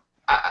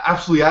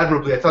absolutely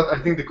admirably. I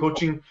think the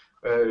coaching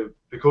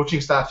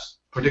staff's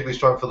particularly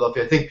strong in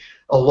Philadelphia. I think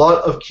a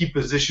lot of key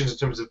positions in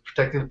terms of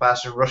protecting the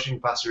passer and rushing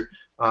the passer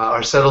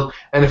are settled.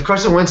 And if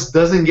Carson Wentz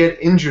doesn't get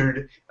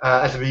injured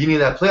at the beginning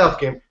of that playoff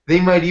game,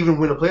 they might even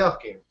win a playoff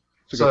game.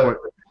 So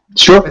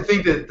sure. I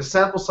think that the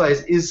sample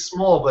size is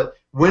small, but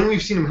when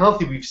we've seen him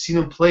healthy, we've seen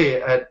him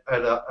play at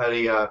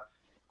a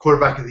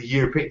quarterback of the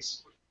year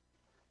pace.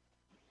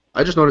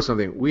 I just noticed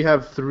something. We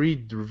have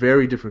 3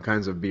 very different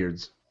kinds of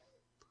beards.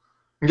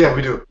 Yeah,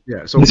 we do.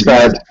 Yeah, so it's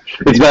bad.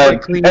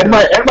 And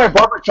my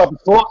barbershop is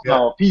closed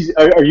now.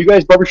 Are you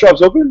guys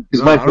barbershops open?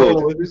 Because mine's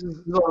closed. This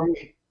is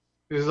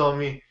on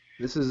me.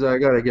 I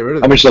gotta get rid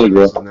of. I'm Michelle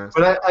Gross.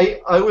 But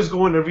I was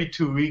going every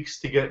 2 weeks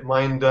to get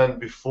mine done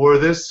before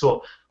this,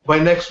 so by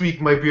next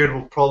week my beard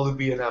will probably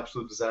be an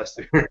absolute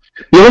disaster. Yeah,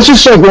 let's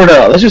just start growing it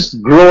out. Let's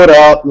just grow it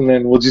out, and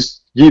then we'll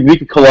just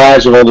make a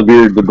collage of all the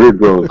beard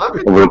growth. I'm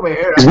gonna grow my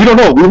hair. Because we don't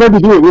know. We might be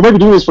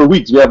doing this for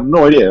weeks. We have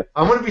no idea.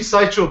 I'm gonna be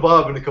Sideshow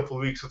Bob in a couple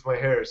of weeks with my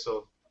hair,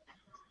 so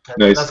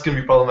nice. That's gonna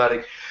be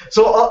problematic.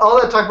 So all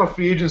that talk about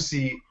free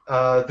agency,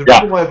 the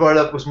reason why I brought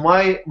it up was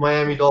my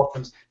Miami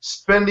Dolphins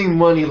spending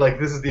money like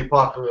this is the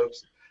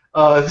apocalypse.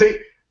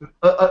 They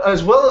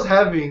as well as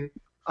having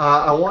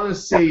I want to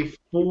say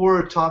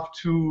 4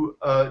 picks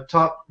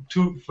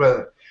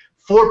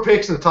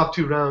in the top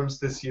 2 rounds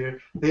this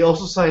year. They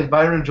also signed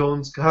Byron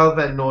Jones, Kyle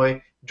Van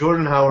Noy,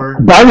 Jordan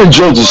Howard. Byron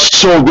Jones is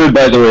so good,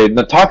 by the way.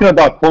 Now, talking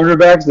about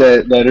cornerbacks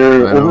that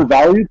are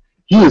overvalued,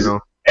 he is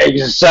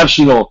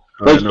exceptional.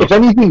 If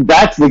anything,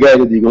 that's the guy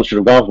that the Eagles should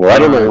have gone for. I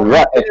don't know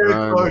what.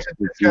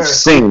 It's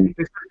insane.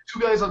 They signed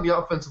 2 guys on the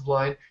offensive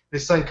line. They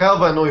signed Kyle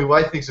Van Noy, who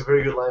I think is a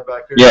very good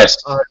linebacker. Yes.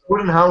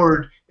 Jordan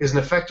Howard is an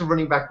effective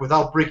running back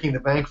without breaking the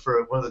bank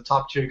for one of the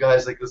top tier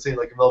guys, let's say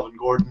Melvin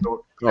Gordon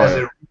or as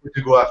they're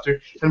to go after.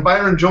 And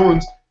Byron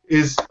Jones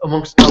is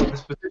amongst the top of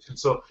his position.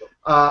 So,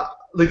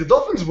 the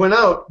Dolphins went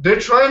out. They're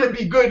trying to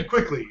be good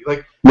quickly.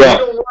 They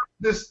don't want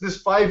this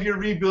 5-year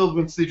rebuild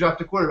once they draft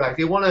a quarterback.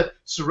 They want to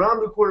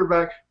surround the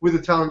quarterback with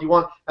the talent you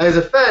want. As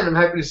a fan, I'm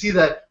happy to see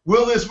that.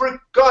 Will this work?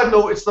 God,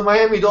 no. It's the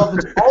Miami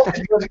Dolphins. All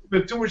these guys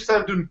spend too much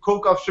time doing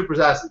coke off strippers'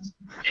 asses.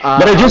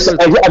 But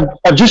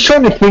I'm just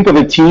trying to think of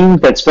a team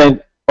that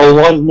spent a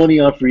lot of money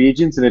on free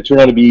agents and it turned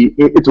out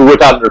to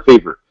work out in their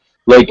favor.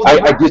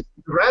 The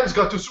Rams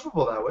got to Super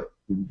Bowl that way.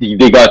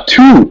 They got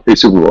 2 a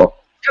Super Bowl.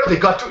 Yeah, they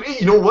got to.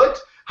 You know what?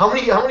 How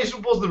many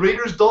Super Bowls the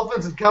Raiders,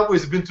 Dolphins, and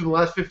Cowboys have been to in the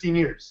last 15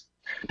 years?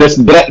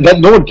 That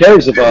no one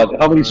cares about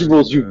how many Super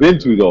Bowls you've been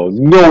to, though.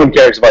 No one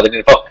cares about the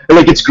NFL.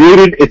 It's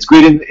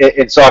great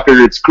in soccer.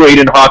 It's great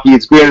in hockey.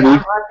 It's great in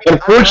league.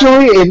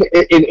 Unfortunately,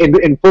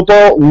 in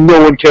football,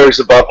 no one cares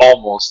about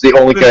almost. They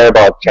only care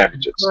about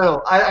championships.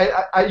 Well,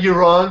 you're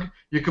wrong.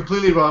 You're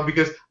completely wrong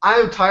because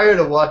I'm tired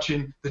of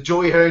watching the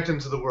Joey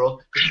Harringtons of the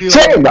world.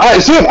 Same.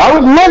 I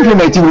would love for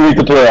my team to make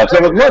the playoffs. I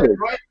would love it.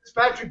 Ryan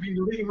Fitzpatrick being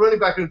the leading running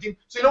back on the team.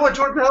 So you know what,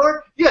 Jordan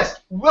Howard?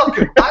 Yes,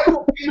 welcome. I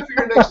will pay for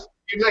your next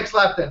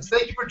lap dance.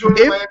 Thank you for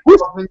joining my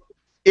Dolphins.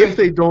 If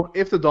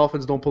the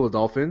Dolphins don't pull a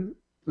Dolphin,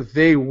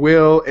 they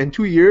will in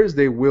 2 years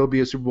they will be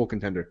a Super Bowl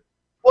contender.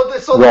 Well,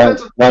 so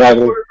depends on how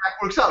the quarterback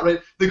works out,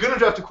 right? They're going to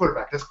draft a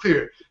quarterback. That's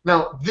clear.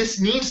 Now, this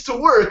needs to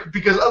work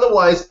because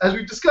otherwise, as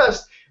we've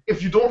discussed,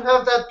 if you don't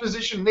have that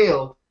position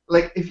nailed,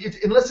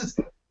 unless it's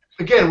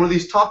again one of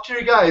these top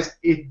tier guys,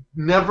 it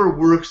never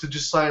works to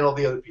just sign all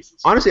the other pieces.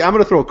 Honestly, I'm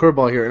going to throw a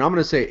curveball here, and I'm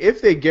going to say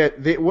if they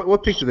get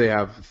what pick do they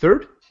have?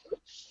 3rd?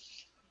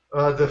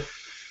 The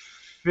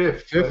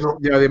 5th.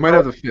 Yeah, they might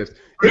have the 5th.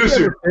 If they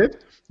have the 5th,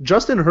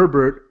 Justin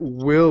Herbert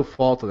will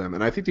fall to them,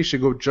 and I think they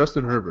should go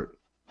Justin Herbert.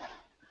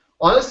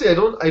 honestly, I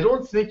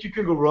don't think you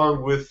can go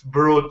wrong with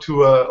Burrow,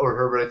 Tua, or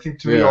Herbert. I think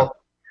to me all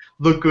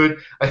look good.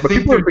 But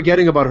people are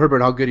forgetting about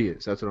Herbert, how good he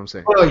is. That's what I'm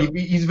saying. Oh,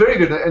 he's very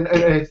good. And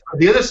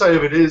the other side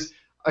of it is,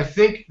 I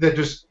think that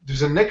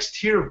there's a next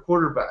tier of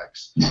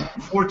quarterbacks.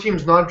 4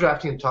 teams not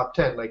drafting in top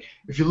 10. Like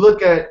if you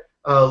look at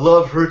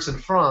Love, Hurts,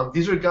 and Fromm,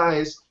 these are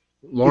guys.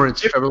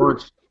 Trevor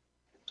Lawrence.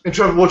 And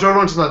Trevor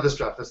Lawrence is not this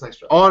draft. That's next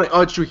draft.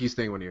 Oh, it's true. He's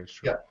staying 1 year. It's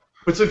true. Yeah.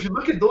 But so if you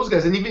look at those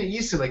guys, and even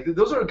Easton, like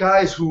those are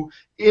guys who,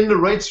 in the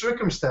right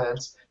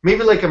circumstance,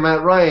 maybe like a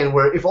Matt Ryan,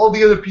 where if all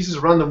the other pieces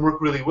around them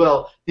work really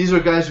well, these are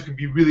guys who can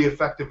be really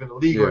effective in the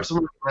league. Or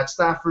someone like Matt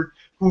Stafford,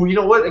 who, you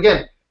know what,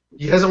 again,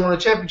 he hasn't won a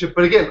championship,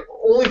 but again,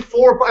 only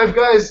 4 or 5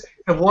 guys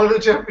have won a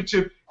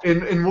championship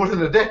in more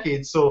than a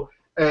decade. So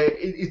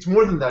it's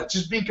more than that.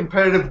 Just being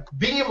competitive,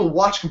 being able to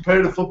watch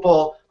competitive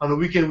football on a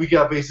week-in,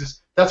 week-out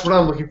basis, that's what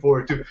I'm looking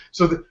forward to.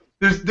 So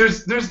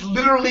there's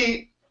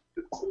literally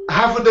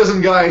half a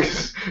dozen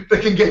guys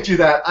that can get you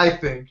that, I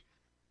think.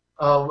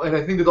 And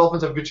I think the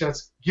Dolphins have a good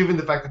chance, given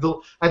the fact that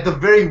they'll, at the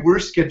very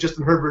worst, get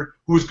Justin Herbert,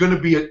 who was going to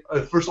be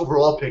a first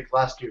overall pick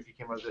last year if he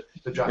came out of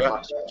the draft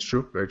last year. It's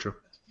true. Very true.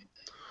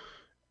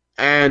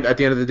 And at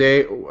the end of the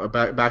day,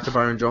 back to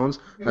Byron Jones,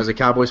 as a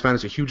Cowboys fan,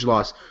 it's a huge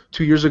loss.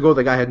 2 years ago,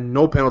 the guy had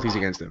no penalties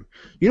against him.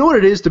 You know what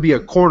it is to be a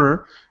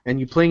corner and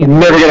you playing in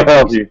never get a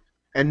penalty.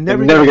 And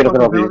never get a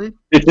penalty.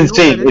 It's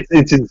insane.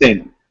 It's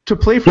insane. To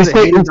play for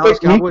the Dallas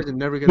Cowboys and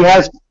never get a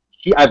penalty.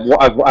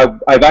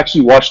 I've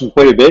actually watched him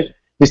quite a bit.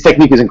 His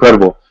technique is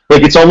incredible.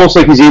 Like it's almost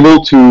like he's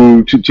able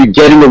to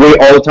get in the way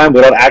all the time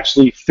without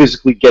actually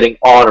physically getting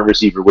on a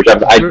receiver, which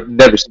I've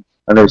never seen.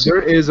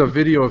 There is a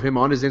video of him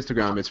on his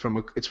Instagram. It's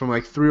from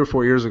like 3 or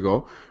 4 years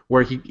ago,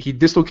 where he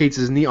dislocates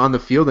his knee on the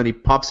field and he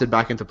pops it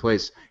back into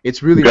place.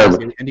 It's really nice,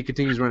 and he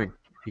continues running.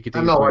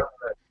 I'm not watching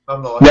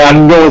that.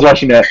 No one's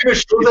watching that. If you're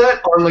gonna show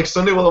that on like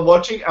Sunday while I'm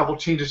watching, I will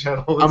change the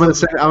channel. I'm gonna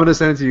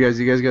send it to you guys.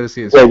 You guys gotta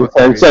see it. Send it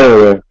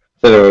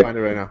away. Find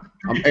it right now.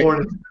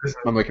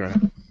 I'm looking right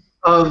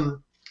now.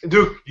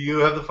 Duke, you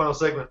have the final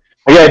segment.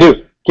 Yeah, I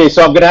do. Okay,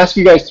 so I'm gonna ask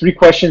you guys 3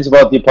 questions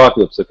about the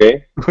apocalypse.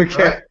 Okay.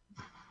 Okay. Right.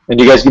 And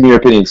you guys give me your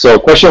opinion. So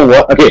question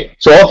 1. Okay,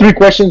 so all 3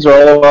 questions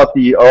are all about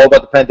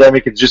the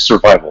pandemic. It's just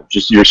survival,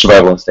 just your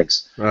survival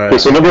instincts. All right. Okay,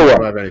 so number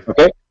 1.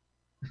 Okay.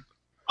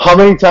 How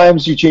many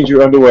times do you change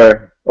your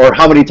underwear, or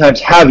how many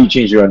times have you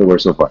changed your underwear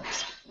so far?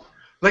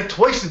 Like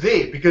twice a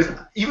day, because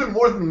even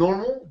more than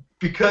normal.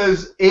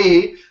 Because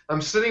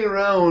I'm sitting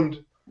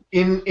around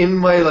in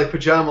my like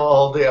pajama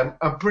all day.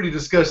 I'm pretty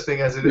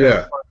disgusting as it is.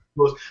 Yeah.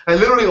 I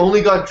literally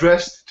only got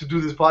dressed to do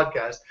this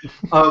podcast.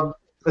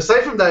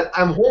 Aside from that,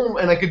 I'm home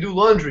and I can do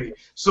laundry.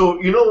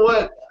 So you know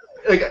what?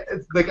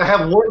 Like I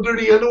have 1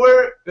 dirty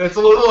underwear. That's a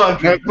load of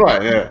laundry. That's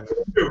right. Yeah.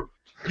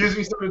 Gives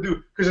me something to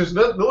do because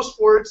there's no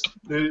sports.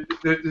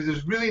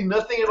 There's really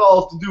nothing at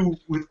all to do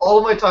with all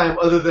of my time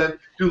other than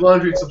do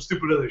laundry and some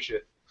stupid other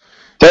shit.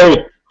 Tell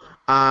me.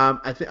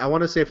 I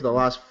want to say for the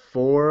last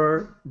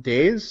 4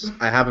 days,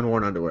 I haven't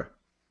worn underwear.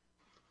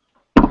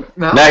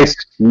 No? Nice.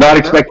 Not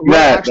expecting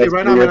that. Actually,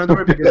 right now I'm in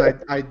underwear because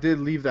I did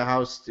leave the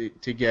house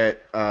to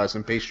get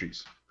some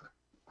pastries.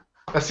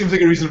 That seems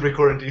like a reason to break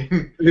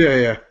quarantine.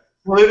 Yeah.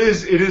 Well, it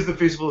is the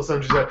Facebook of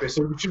San Giuseppe,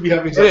 so we should be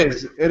having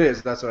something. It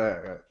is. That's what I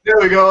got. There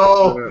we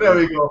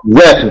go.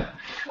 Exactly.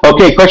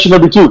 Okay, question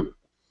number 2.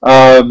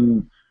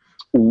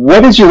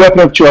 What is your weapon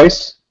of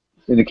choice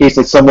in the case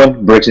that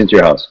someone breaks into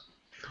your house?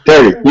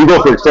 Terry, you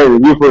go first. Terry,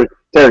 you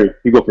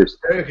go first.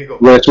 Terry, okay, go.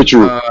 We're gonna switch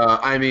your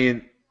I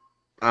mean,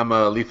 I'm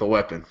a lethal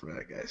weapon for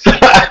that, guys.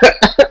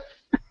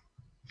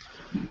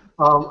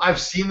 I've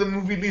seen the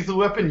movie Lethal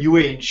Weapon. You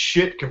ain't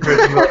shit compared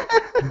to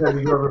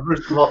me.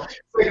 First of all.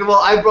 Second of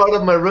all, I brought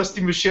up my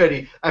rusty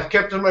machete. I've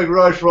kept it in my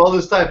garage for all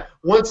this time.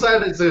 One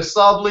side is a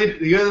saw blade,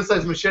 the other side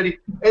is machete,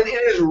 and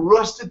it is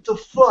rusted to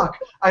fuck.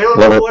 I don't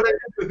know what I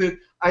did with it.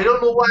 I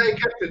don't know why I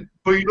kept it,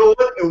 but you know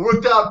what? It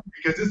worked out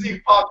because it's the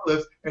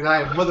apocalypse, and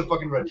I am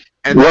motherfucking ready.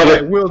 And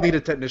I will need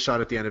a tetanus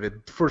shot at the end of it,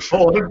 for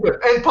sure. Oh,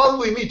 and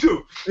probably me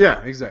too. Yeah,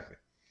 exactly.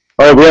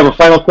 All right, we have a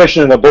final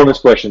question and a bonus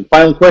question.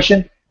 Final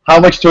question. How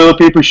much toilet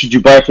paper should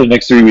you buy for the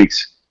next 3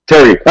 weeks?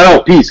 Terry.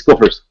 Peace. Go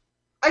first.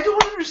 I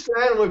don't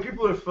understand why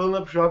people are filling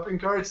up shopping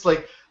carts.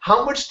 Like,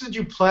 how much did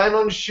you plan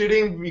on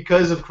shitting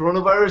because of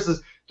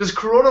coronavirus? Does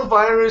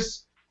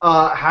coronavirus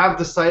have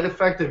the side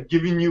effect of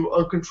giving you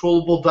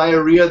uncontrollable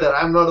diarrhea that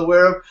I'm not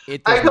aware of?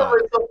 I got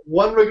myself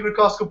 1 regular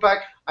Costco pack.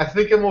 I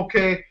think I'm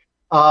okay.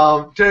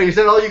 Terry, is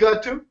that all you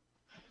got too?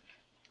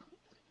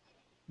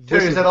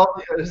 Terry, is that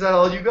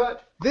all you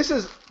got? This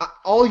is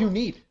all you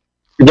need.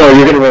 No,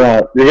 you're gonna run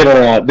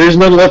out. There's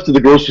none left to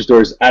the grocery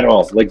stores at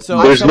all. Like, so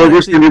there's no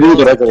grocery to do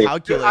that.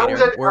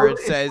 Calculator where it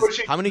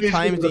says how many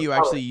times do you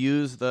actually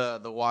use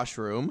the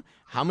washroom?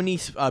 How many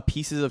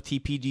pieces of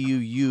TP do you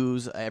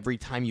use every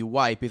time you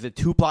wipe? Is it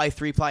 2-ply,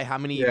 3-ply? How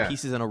many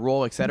pieces in a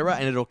roll, etc.?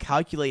 And it'll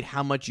calculate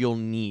how much you'll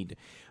need.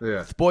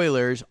 Yeah.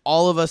 Spoilers: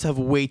 all of us have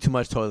way too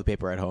much toilet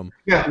paper at home.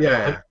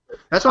 Yeah.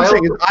 That's what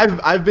I'm saying.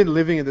 I've been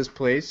living in this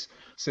place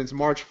since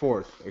March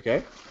 4th.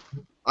 Okay.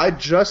 I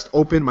just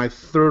opened my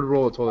 3rd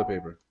roll of toilet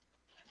paper.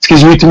 It's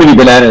because you eat too many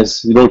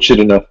bananas. You don't shit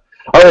enough.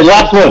 All right,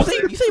 last one.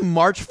 You say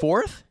March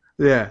 4th?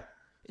 Yeah.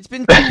 It's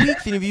been 2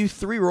 weeks and you've used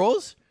 3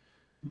 rolls?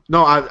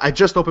 No, I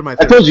just opened my.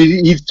 I told you,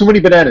 he's too many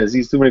bananas.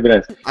 He's too many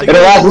bananas.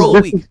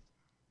 So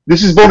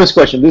This is bonus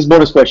question. This is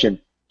bonus question.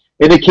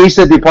 In the case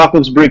that the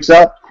apocalypse breaks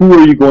out, who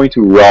are you going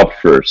to rob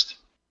first?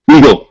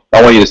 Eagle,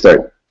 I want you to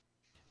start.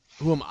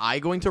 Who am I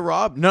going to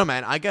rob? No,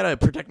 man, I gotta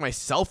protect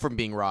myself from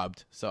being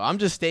robbed. So I'm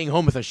just staying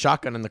home with a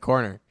shotgun in the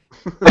corner.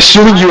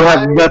 Assuming you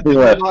have nothing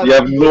left. You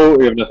have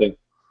nothing.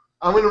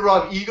 I'm going to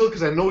rob Eagle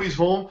because I know he's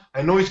home.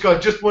 I know he's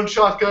got just one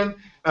shotgun.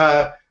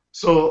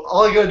 So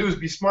all I got to do is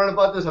be smart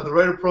about this, have the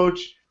right approach,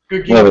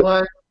 good game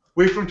plan,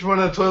 wait for him to run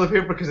out of toilet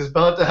paper because it's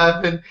bound to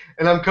happen,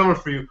 and I'm coming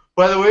for you.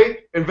 By the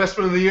way,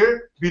 investment of the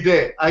year,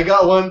 bidet. I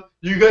got one.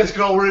 You guys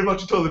can all worry about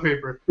your toilet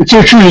paper. It's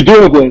so true. You're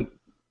doing it, Glenn.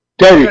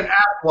 Terry. You're an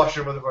ass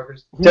washer,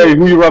 motherfuckers. Terry,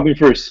 who are you robbing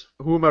first?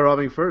 Who am I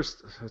robbing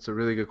first? That's a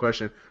really good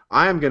question.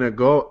 I am going to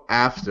go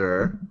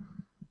after...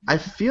 I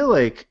feel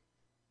like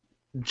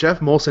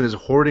Jeff Molson is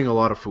hoarding a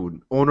lot of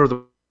food. Owner of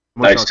the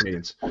Montreal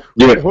Canadiens.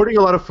 Hoarding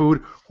a lot of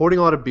food, hoarding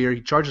a lot of beer. He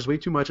charges way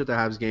too much at the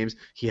Habs games.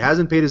 He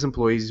hasn't paid his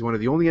employees. He's one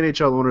of the only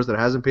NHL owners that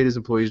hasn't paid his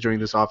employees during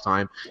this off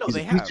time. No, he's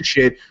they a piece have. of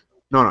shit.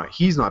 No,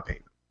 he's not paying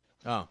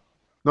them. Oh.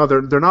 No,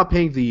 they're not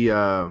paying the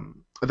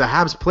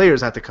Habs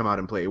players had to come out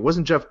and play. It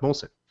wasn't Jeff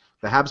Molson.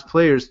 The Habs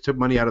players took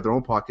money out of their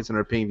own pockets and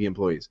are paying the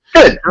employees.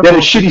 Good. That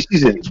is a shitty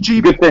season. It's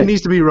cheap. He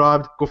needs to be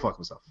robbed. Go fuck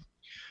himself.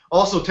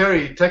 Also,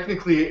 Terry,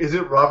 technically, is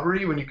it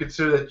robbery when you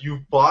consider that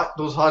you bought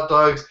those hot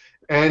dogs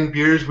and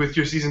beers with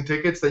your season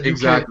tickets that you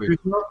can't choose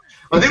from?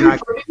 Are they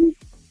refunding?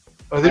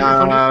 Are they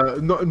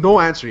refunding? No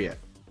answer yet.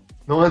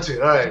 No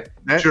answer. All right.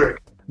 Sure.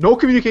 No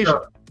communication.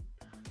 So,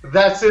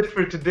 that's it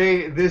for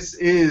today. This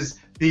is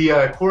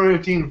the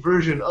quarantine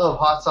version of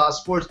Hot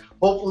Sauce Sports.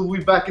 Hopefully we'll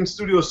be back in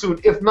studio soon.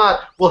 If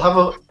not, we'll have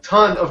a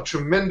ton of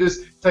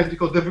tremendous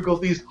technical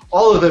difficulties,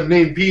 all of them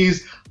named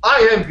Bees.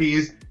 I am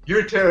Bees.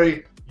 You're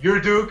Terry.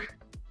 You're Duke.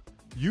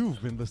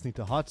 You've been listening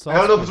to Hot Sauce. I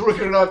don't know if it's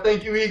working or not.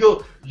 Thank you,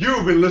 Eagle.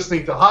 You've been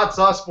listening to Hot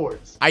Sauce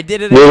Sports. I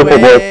did it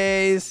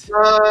anyways.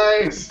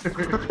 Nice.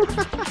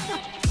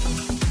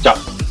 Ciao.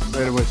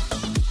 Later, boys.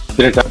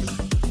 Good night.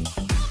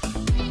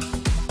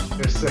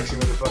 You're a sexy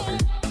motherfucker.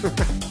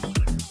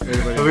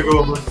 Later, buddy. Have a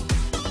good one.